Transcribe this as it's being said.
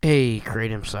Hey,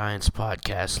 Kratom Science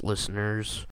Podcast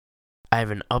listeners. I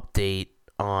have an update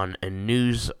on a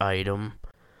news item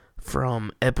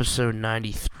from episode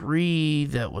 93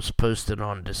 that was posted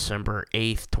on December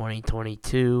 8th,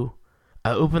 2022.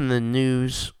 I opened the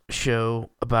news show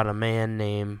about a man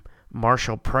named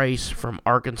Marshall Price from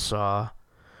Arkansas,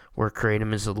 where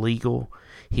Kratom is illegal.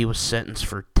 He was sentenced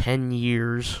for 10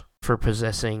 years for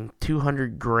possessing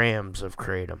 200 grams of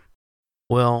Kratom.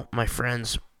 Well, my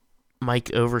friends,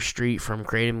 Mike Overstreet from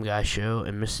Kratom Guy Show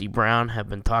and Misty Brown have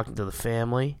been talking to the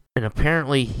family, and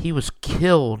apparently he was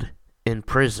killed in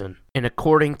prison. And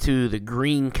according to the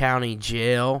Greene County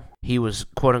Jail, he was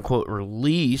quote-unquote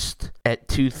released at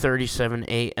 2:37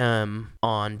 a.m.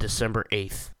 on December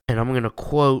 8th. And I'm going to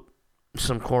quote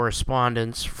some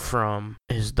correspondence from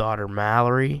his daughter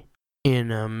Mallory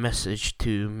in a message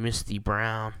to Misty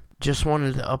Brown. Just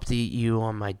wanted to update you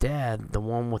on my dad, the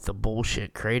one with the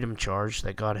bullshit Kratom charge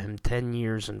that got him 10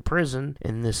 years in prison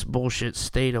in this bullshit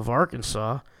state of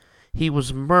Arkansas. He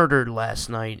was murdered last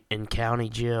night in county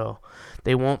jail.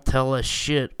 They won't tell us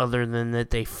shit other than that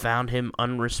they found him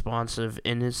unresponsive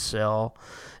in his cell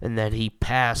and that he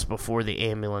passed before the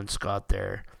ambulance got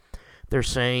there. They're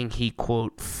saying he,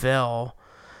 quote, fell,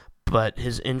 but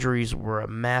his injuries were a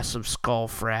massive skull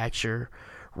fracture,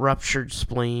 ruptured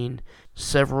spleen,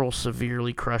 several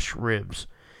severely crushed ribs.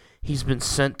 He's been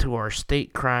sent to our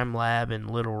state crime lab in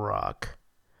Little Rock.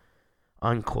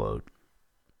 Unquote.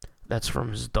 That's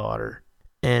from his daughter.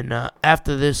 And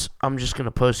after this, I'm just going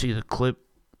to post you the clip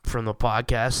from the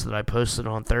podcast that I posted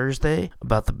on Thursday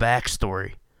about the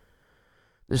backstory.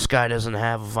 This guy doesn't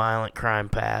have a violent crime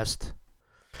past.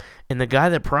 And the guy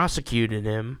that prosecuted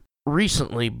him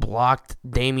recently blocked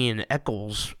Damien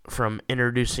Echols from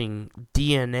introducing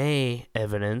DNA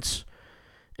evidence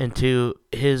into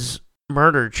his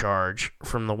murder charge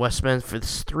from the West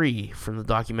Memphis 3 from the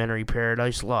documentary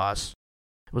Paradise Lost.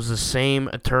 It was the same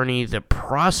attorney that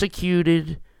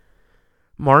prosecuted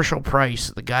Marshall Price,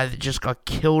 the guy that just got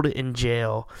killed in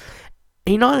jail.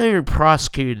 He not only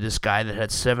prosecuted this guy that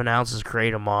had 7 ounces of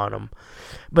Kratom on him,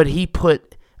 but he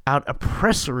put out a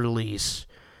press release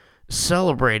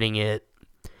celebrating it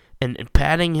and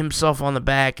patting himself on the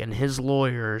back and his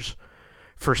lawyers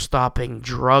for stopping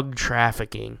drug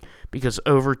trafficking, because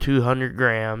over 200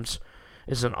 grams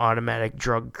is an automatic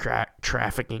drug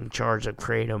trafficking charge of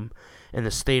Kratom in the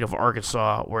state of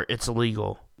Arkansas where it's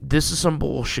illegal. This is some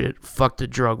bullshit. Fuck the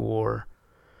drug war.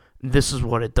 This is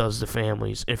what it does to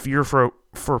families. If you're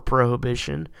for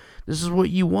prohibition, this is what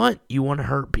you want. You want to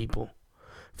hurt people.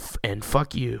 And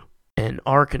fuck you. And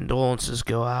our condolences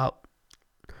go out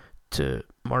to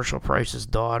Marshall Price's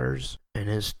daughters and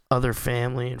his other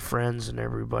family and friends and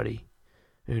everybody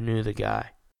who knew the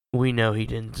guy. We know he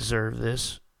didn't deserve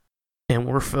this, and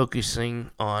we're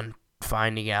focusing on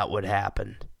finding out what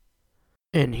happened.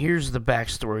 And here's the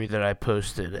backstory that I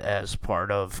posted as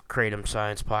part of Kratom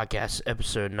Science Podcast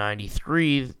episode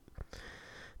 93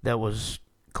 that was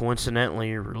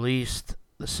coincidentally released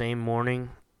the same morning,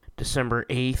 December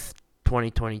 8th,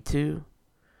 2022,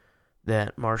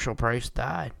 that Marshall Price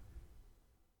died.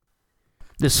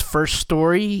 This first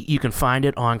story, you can find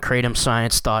it on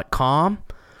KratomScience.com.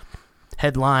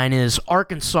 Headline is,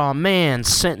 Arkansas man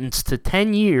sentenced to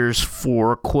 10 years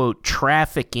for, quote,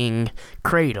 trafficking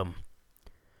Kratom.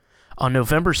 On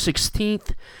November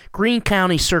 16th, Greene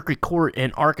County Circuit Court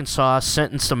in Arkansas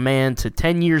sentenced a man to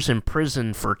 10 years in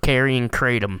prison for carrying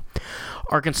Kratom.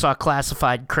 Arkansas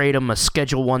classified Kratom a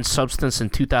Schedule I substance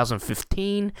in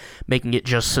 2015, making it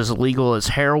just as illegal as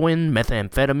heroin,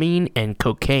 methamphetamine, and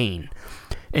cocaine.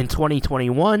 In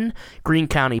 2021, Greene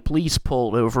County Police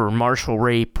pulled over Marshall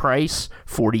Ray Price,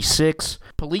 46.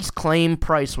 Police claim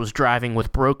Price was driving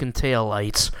with broken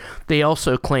taillights. They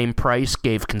also claim Price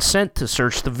gave consent to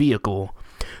search the vehicle.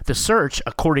 The search,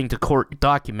 according to court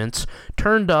documents,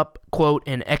 turned up, quote,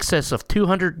 in excess of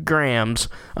 200 grams,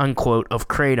 unquote, of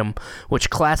Kratom, which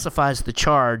classifies the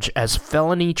charge as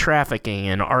felony trafficking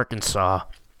in Arkansas.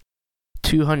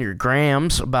 200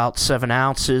 grams, about 7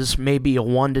 ounces, may be a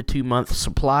 1 to 2 month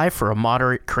supply for a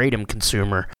moderate Kratom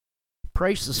consumer.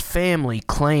 Price's family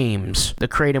claims the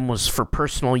Kratom was for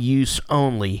personal use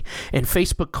only. In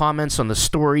Facebook comments on the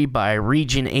story by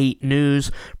Region 8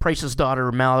 News, Price's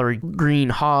daughter Mallory Green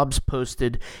Hobbs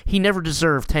posted, "He never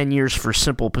deserved 10 years for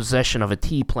simple possession of a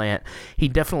tea plant. He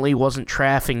definitely wasn't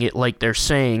trafficking it like they're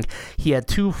saying. He had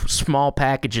 2 small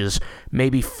packages,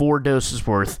 maybe 4 doses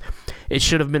worth. It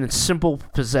should have been a simple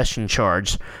possession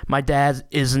charge. My dad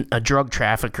isn't a drug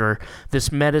trafficker.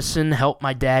 This medicine helped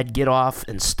my dad get off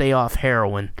and stay off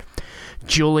heroin."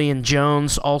 Julian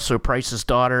Jones, also Price's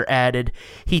daughter, added,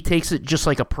 "He takes it just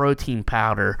like a protein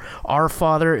powder. Our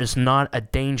father is not a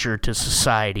danger to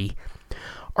society."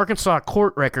 Arkansas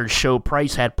court records show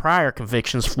Price had prior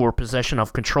convictions for possession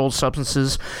of controlled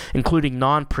substances, including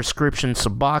non-prescription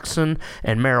Suboxone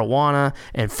and marijuana,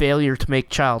 and failure to make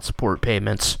child support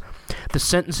payments. The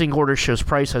sentencing order shows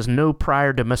Price has no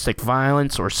prior domestic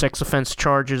violence or sex offense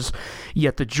charges,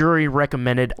 yet the jury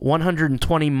recommended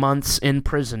 120 months in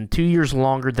prison, 2 years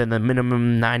longer than the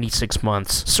minimum 96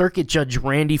 months. Circuit Judge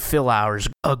Randy Philhours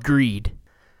agreed.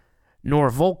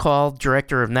 Nora Volkow,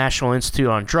 director of National Institute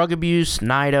on Drug Abuse,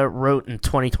 NIDA, wrote in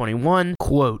 2021,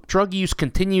 quote, "Drug use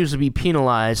continues to be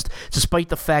penalized despite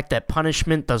the fact that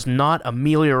punishment does not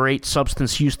ameliorate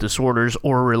substance use disorders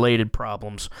or related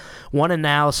problems. One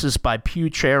analysis by Pew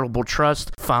Charitable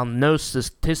Trust found no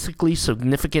statistically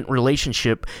significant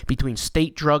relationship between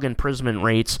state drug imprisonment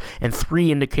rates and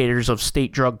 3 indicators of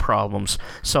state drug problems: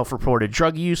 self-reported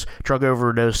drug use, drug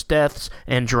overdose deaths,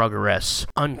 and drug arrests,"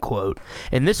 unquote.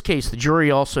 In this case, the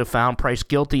jury also found Price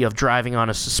guilty of driving on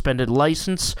a suspended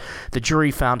license. The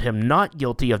jury found him not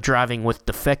guilty of driving with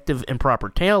defective improper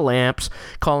tail lamps,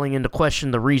 calling into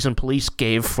question the reason police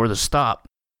gave for the stop.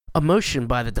 A motion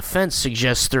by the defense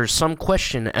suggests there is some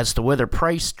question as to whether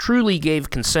Price truly gave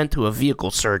consent to a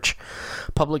vehicle search.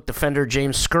 Public Defender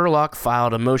James Scurlock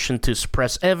filed a motion to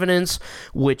suppress evidence,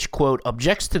 which, quote,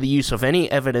 "objects to the use of any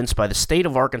evidence by the state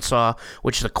of Arkansas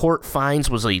which the court finds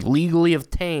was illegally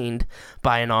obtained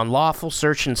by an unlawful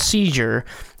search and seizure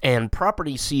and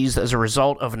property seized as a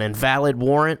result of an invalid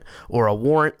warrant or a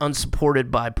warrant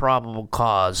unsupported by probable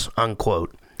cause,"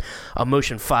 unquote. A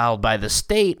motion filed by the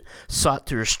state sought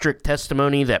to restrict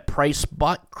testimony that Price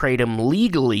bought kratom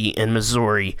legally in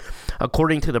Missouri.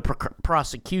 According to the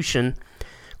prosecution,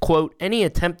 quote, "any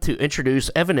attempt to introduce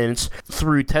evidence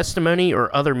through testimony or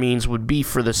other means would be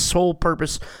for the sole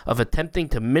purpose of attempting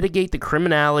to mitigate the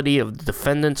criminality of the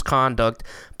defendant's conduct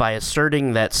by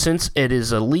asserting that since it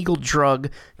is a legal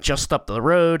drug just up the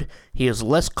road, he is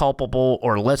less culpable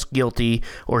or less guilty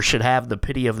or should have the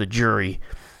pity of the jury,"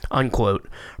 unquote.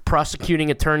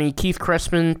 Prosecuting attorney Keith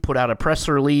Cressman put out a press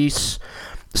release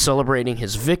celebrating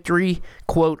his victory.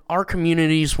 Quote, "Our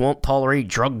communities won't tolerate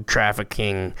drug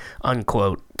trafficking,"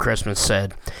 unquote, Cressman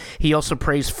said. He also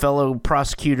praised fellow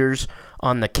prosecutors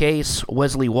on the case,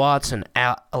 Wesley Watts and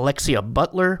Alexia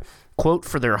Butler, quote,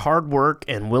 "for their hard work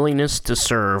and willingness to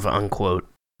serve," unquote.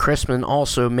 Cressman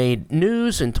also made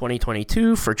news in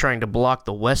 2022 for trying to block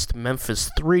the West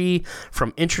Memphis Three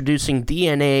from introducing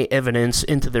DNA evidence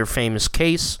into their famous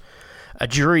case. A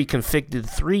jury convicted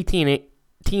 3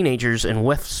 teenagers in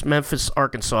West Memphis,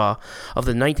 Arkansas, of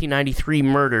the 1993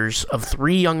 murders of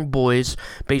 3 young boys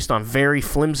based on very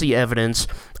flimsy evidence,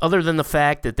 other than the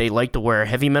fact that they liked to wear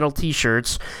heavy metal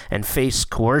t-shirts and face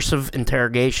coercive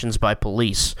interrogations by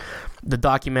police. The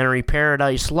documentary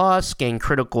Paradise Lost gained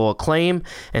critical acclaim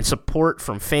and support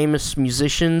from famous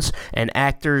musicians and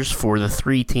actors for the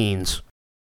 3 teens.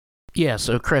 Yeah,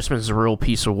 so Cressman's a real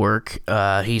piece of work.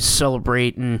 He's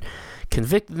celebrating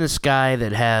convicting this guy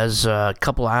that has a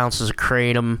couple ounces of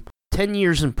kratom, 10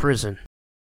 years in prison.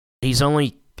 He's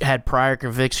only had prior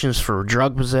convictions for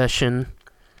drug possession.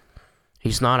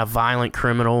 He's not a violent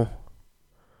criminal.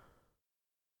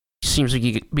 He seems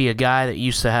to be a guy that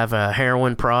used to have a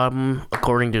heroin problem,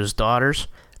 according to his daughters.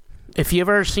 If you've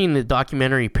ever seen the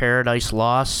documentary Paradise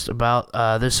Lost about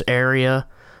this area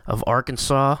of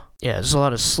Arkansas, yeah, there's a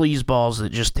lot of sleazeballs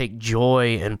that just take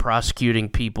joy in prosecuting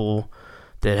people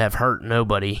that have hurt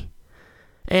nobody.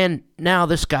 And now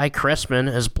this guy Cressman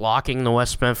is blocking the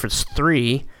West Memphis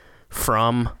Three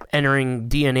from entering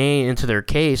DNA into their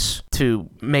case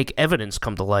to make evidence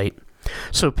come to light.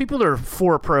 So people that are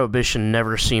for prohibition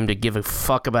never seem to give a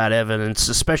fuck about evidence,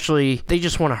 especially they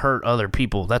just want to hurt other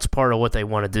people. That's part of what they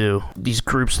want to do. These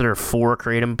groups that are for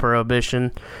kratom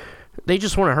prohibition, they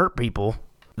just want to hurt people.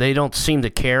 They don't seem to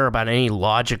care about any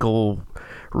logical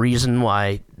reason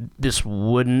why this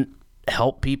wouldn't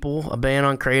help people, a ban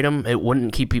on kratom. It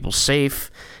wouldn't keep people safe.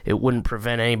 It wouldn't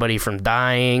prevent anybody from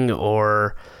dying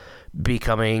or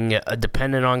becoming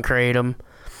dependent on kratom.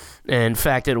 In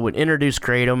fact, it would introduce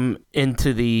kratom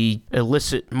into the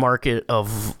illicit market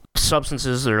of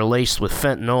substances that are laced with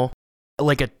fentanyl.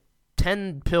 Like a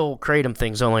 10-pill kratom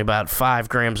thing's only about 5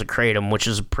 grams of kratom,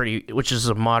 which is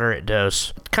a moderate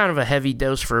dose. Kind of a heavy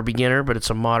dose for a beginner, but it's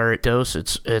a moderate dose.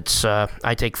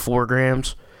 I take 4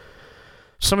 grams.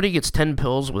 Somebody gets 10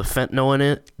 pills with fentanyl in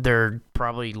it, they're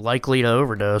probably likely to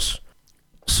overdose.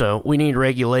 So we need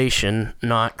regulation,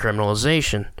 not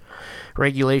criminalization.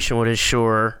 Regulation would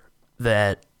ensure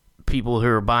that people who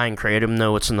are buying Kratom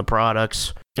know what's in the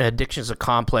products. Addiction is a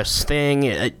complex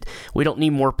thing. We don't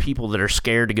need more people that are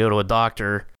scared to go to a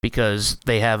doctor because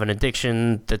they have an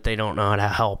addiction that they don't know how to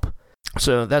help.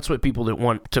 So that's what people that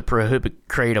want to prohibit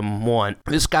Kratom want.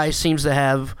 This guy seems to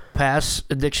have past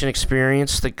addiction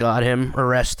experience that got him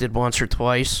arrested once or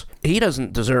twice. He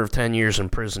doesn't deserve 10 years in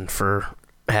prison for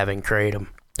having Kratom.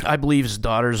 I believe his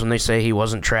daughters when they say he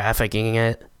wasn't trafficking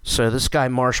it. So this guy,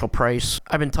 Marshall Price,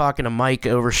 I've been talking to Mike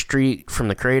Overstreet from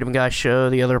the Kratom Guy show,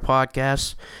 the other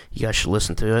podcast. You guys should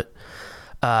listen to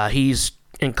it. He's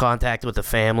in contact with the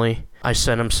family. I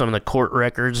sent him some of the court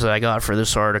records that I got for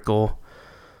this article.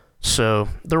 So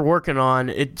they're working on,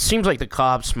 it seems like the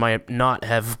cops might not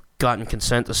have gotten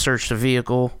consent to search the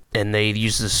vehicle, and they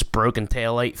use this broken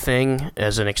taillight thing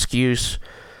as an excuse.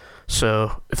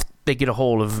 So if they get a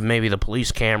hold of maybe the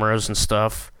police cameras and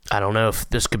stuff, I don't know if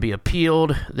this could be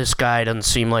appealed. This guy doesn't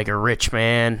seem like a rich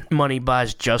man. Money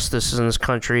buys justice in this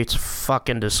country. It's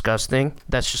fucking disgusting.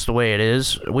 That's just the way it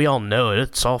is. We all know it.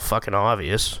 It's all fucking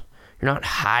obvious. You're not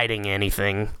hiding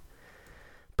anything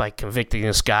by convicting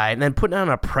this guy and then putting out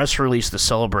a press release to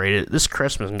celebrate it. This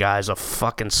Christmas guy's a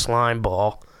fucking slime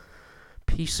ball.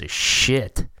 Piece of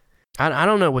shit. I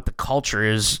don't know what the culture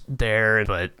is there,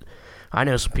 but I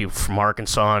know some people from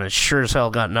Arkansas, and it sure as hell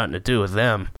got nothing to do with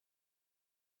them.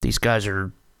 These guys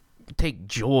take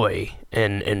joy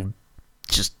in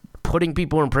just putting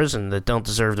people in prison that don't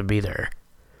deserve to be there.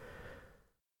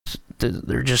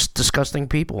 They're just disgusting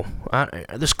people.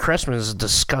 This Cressman is a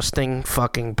disgusting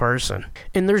fucking person.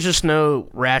 And there's just no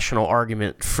rational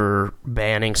argument for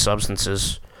banning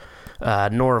substances.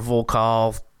 Nora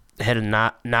Volkov, head of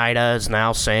NIDA, is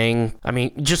now saying, I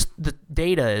mean, just the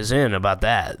data is in about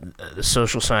that. The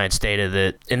social science data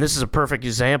that, and this is a perfect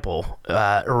example,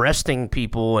 arresting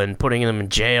people and putting them in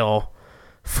jail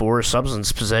for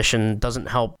substance possession doesn't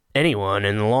help anyone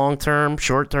in the long term,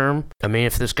 short term. I mean,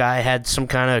 if this guy had some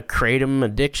kind of Kratom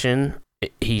addiction,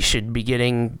 he should be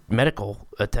getting medical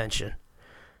attention.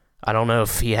 I don't know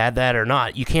if he had that or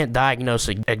not. You can't diagnose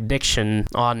addiction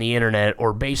on the internet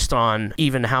or based on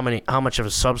even how much of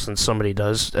a substance somebody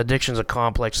does. Addiction's a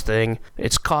complex thing.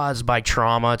 It's caused by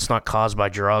trauma. It's not caused by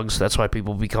drugs. That's why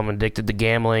people become addicted to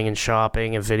gambling and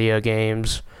shopping and video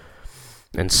games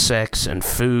and sex and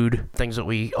food, things that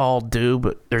we all do,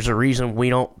 but there's a reason we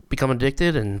don't become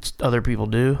addicted and other people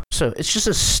do. So it's just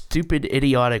a stupid,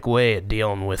 idiotic way of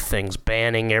dealing with things,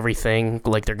 banning everything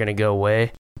like they're going to go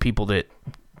away. People that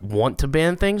want to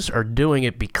ban things are doing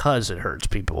it because it hurts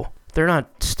people. They're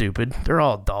not stupid. They're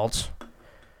all adults.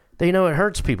 They know it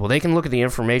hurts people. They can look at the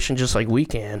information just like we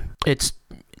can. It's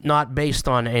not based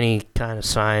on any kind of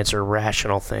science or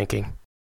rational thinking.